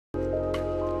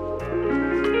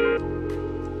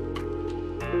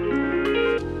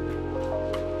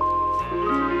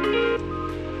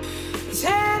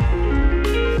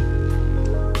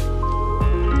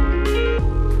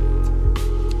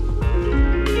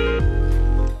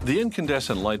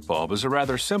incandescent light bulb is a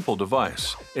rather simple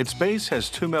device. Its base has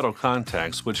two metal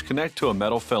contacts which connect to a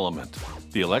metal filament.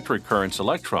 The electric current's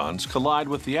electrons collide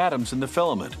with the atoms in the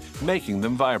filament, making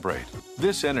them vibrate.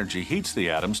 This energy heats the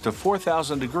atoms to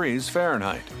 4,000 degrees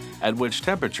Fahrenheit, at which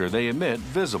temperature they emit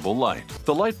visible light.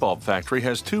 The light bulb factory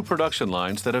has two production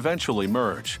lines that eventually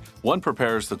merge. One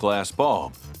prepares the glass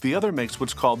bulb, the other makes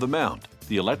what's called the mount,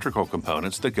 the electrical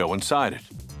components that go inside it.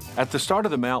 At the start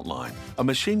of the mount line, a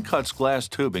machine cuts glass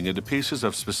tubing into pieces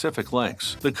of specific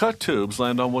lengths. The cut tubes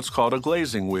land on what's called a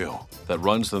glazing wheel that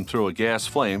runs them through a gas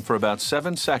flame for about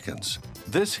 7 seconds.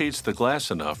 This heats the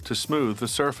glass enough to smooth the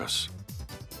surface.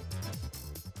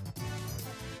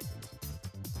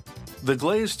 The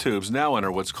glazed tubes now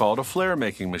enter what's called a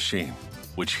flare-making machine,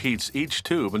 which heats each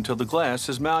tube until the glass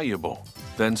is malleable,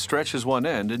 then stretches one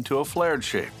end into a flared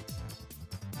shape.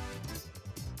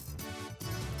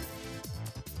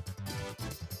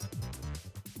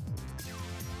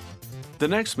 The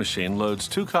next machine loads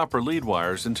 2 copper lead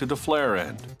wires into the flare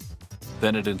end.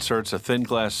 Then it inserts a thin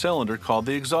glass cylinder called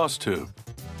the exhaust tube.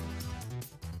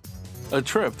 A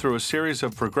trip through a series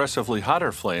of progressively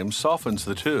hotter flames softens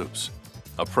the tubes.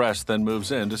 A press then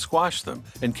moves in to squash them,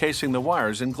 encasing the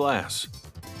wires in glass.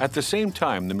 At the same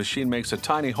time, the machine makes a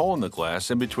tiny hole in the glass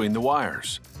in between the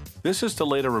wires. This is to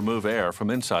later remove air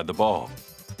from inside the bulb.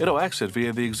 It'll exit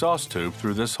via the exhaust tube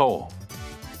through this hole.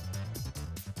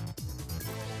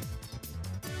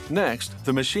 Next,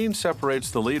 the machine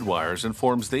separates the lead wires and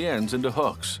forms the ends into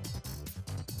hooks.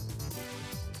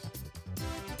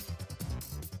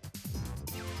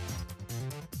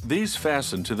 These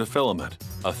fasten to the filament,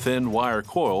 a thin wire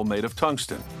coil made of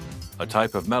tungsten, a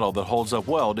type of metal that holds up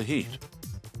well to heat.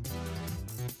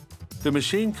 The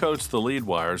machine coats the lead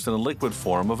wires in a liquid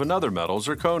form of another metal,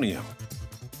 zirconium.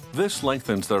 This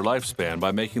lengthens their lifespan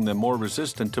by making them more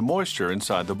resistant to moisture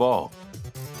inside the bulb.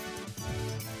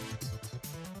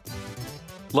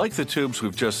 Like the tubes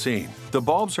we've just seen, the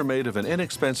bulbs are made of an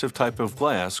inexpensive type of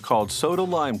glass called soda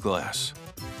lime glass.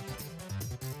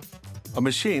 A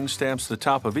machine stamps the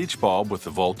top of each bulb with the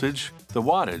voltage, the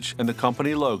wattage, and the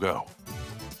company logo.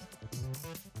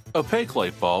 Opaque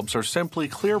light bulbs are simply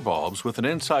clear bulbs with an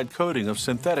inside coating of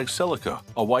synthetic silica,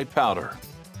 a white powder.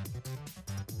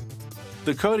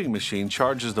 The coating machine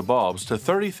charges the bulbs to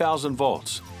 30,000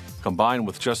 volts. Combined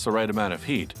with just the right amount of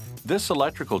heat, this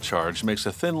electrical charge makes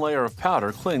a thin layer of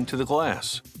powder cling to the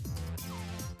glass.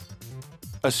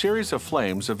 A series of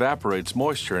flames evaporates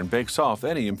moisture and bakes off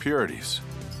any impurities.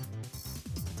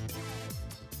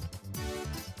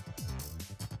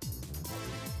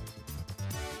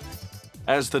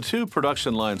 As the two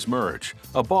production lines merge,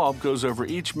 a bulb goes over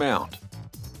each mount.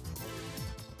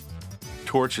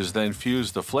 Torches then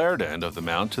fuse the flared end of the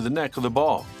mount to the neck of the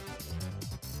bulb.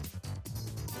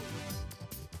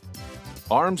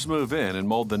 Arms move in and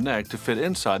mold the neck to fit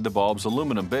inside the bulb's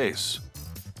aluminum base.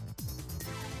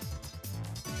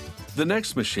 The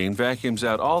next machine vacuums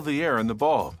out all the air in the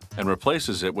bulb and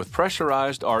replaces it with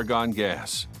pressurized argon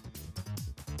gas.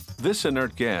 This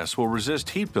inert gas will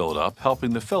resist heat buildup,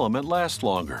 helping the filament last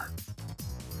longer.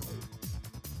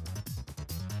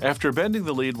 After bending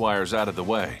the lead wires out of the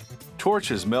way,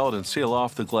 torches melt and seal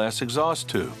off the glass exhaust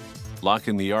tube,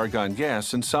 locking the argon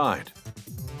gas inside.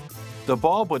 The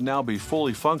bulb would now be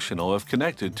fully functional if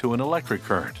connected to an electric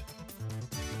current.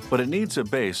 But it needs a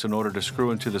base in order to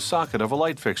screw into the socket of a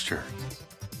light fixture.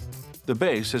 The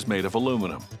base is made of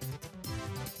aluminum.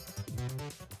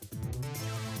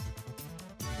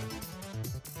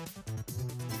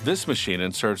 This machine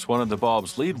inserts one of the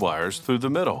bulb's lead wires through the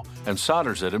middle and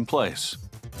solders it in place.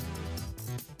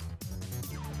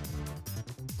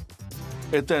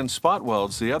 It then spot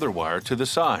welds the other wire to the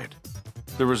side.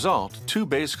 The result, 2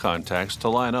 base contacts to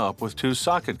line up with 2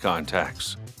 socket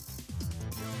contacts.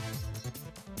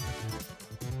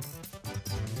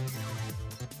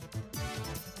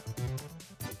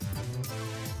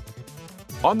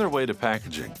 On their way to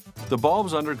packaging, the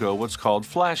bulbs undergo what's called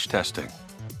flash testing.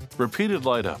 Repeated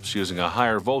light-ups using a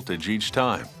higher voltage each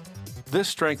time. This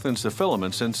strengthens the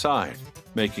filaments inside,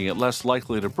 making it less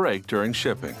likely to break during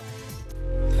shipping.